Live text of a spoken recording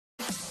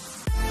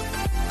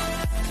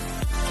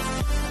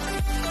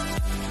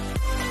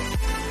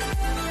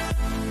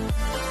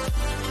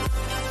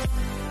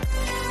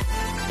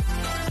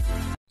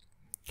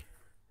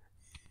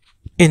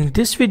In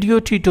this video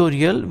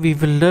tutorial, we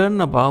will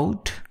learn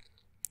about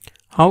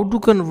how to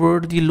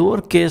convert the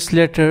lowercase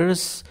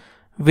letters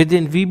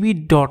within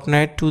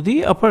VB.NET to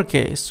the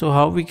uppercase. So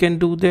how we can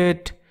do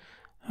that?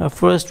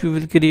 First, we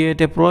will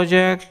create a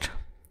project.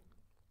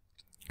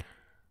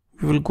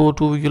 We will go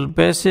to Visual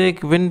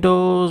Basic,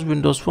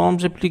 Windows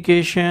Forms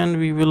application.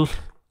 We will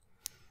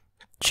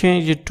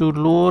change it to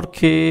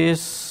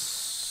lowercase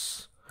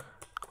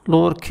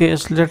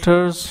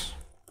letters.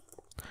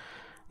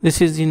 This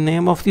is the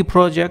name of the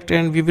project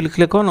and we will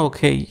click on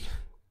OK.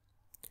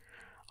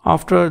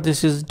 After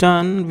this is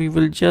done, we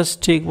will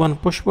just take one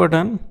push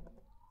button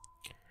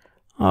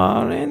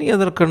or any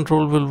other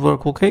control will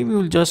work. Okay, we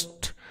will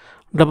just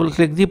double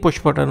click the push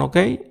button.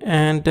 Okay,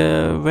 and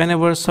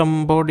whenever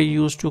somebody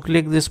used to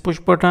click this push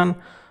button,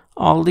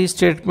 all these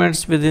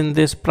statements within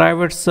this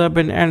private sub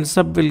and end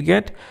sub will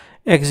get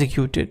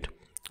executed.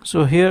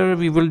 So here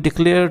we will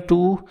declare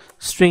two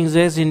strings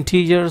as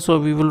integer. So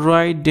we will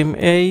write dim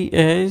a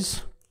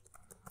as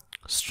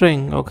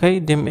string. Okay,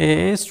 dim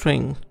a as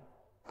string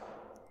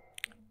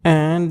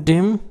and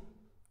dim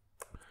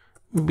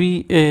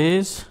b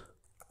as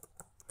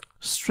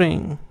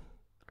string,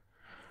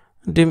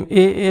 dim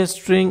a as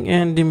string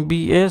and dim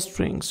b as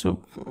string.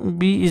 So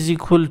b is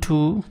equal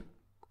to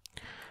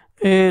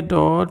a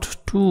dot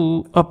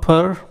to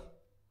upper,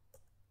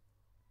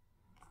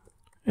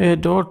 a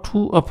dot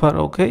to upper.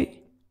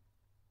 Okay,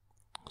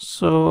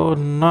 so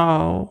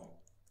now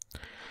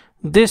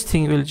this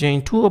thing will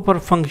change. To upper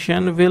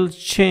function will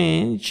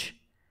change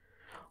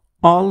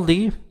all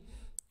the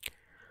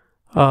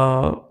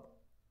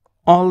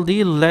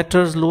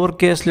letters,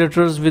 lowercase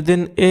letters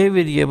within a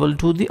variable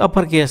to the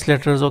uppercase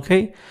letters.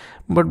 Okay,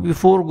 but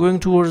before going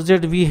towards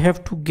that, we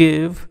have to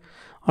give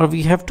or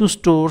we have to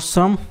store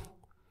some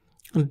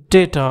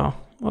data.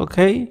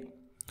 Okay,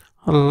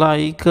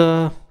 like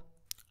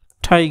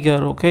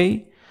tiger.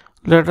 Okay,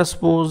 let us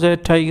suppose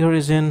that tiger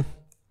is in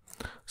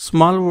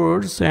small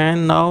words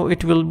and now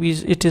it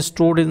is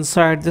stored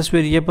inside this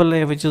variable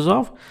which is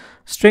of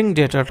string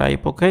data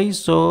type. Okay,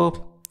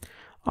 so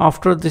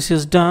after this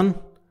is done,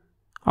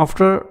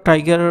 after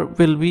tiger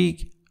will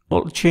be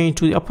changed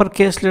to the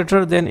uppercase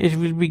letter, then it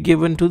will be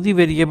given to the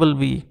variable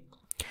b,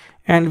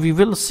 and we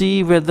will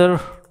see whether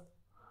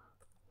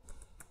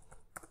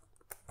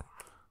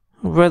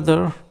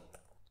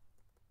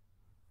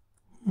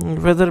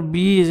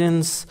b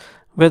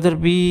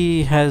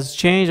has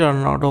changed or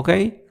not.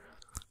 Okay,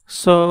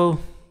 so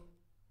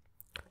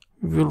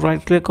we will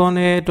right click on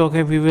it.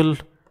 Okay, we will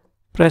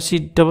press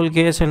it double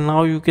case and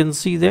now you can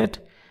see that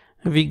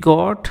we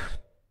got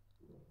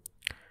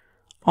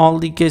all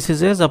the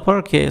cases as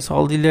uppercase,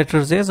 all the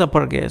letters as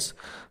uppercase.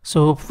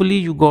 So hopefully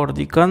you got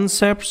the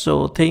concept.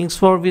 So thanks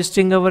for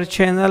visiting our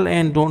channel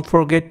and don't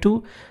forget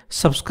to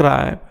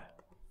subscribe.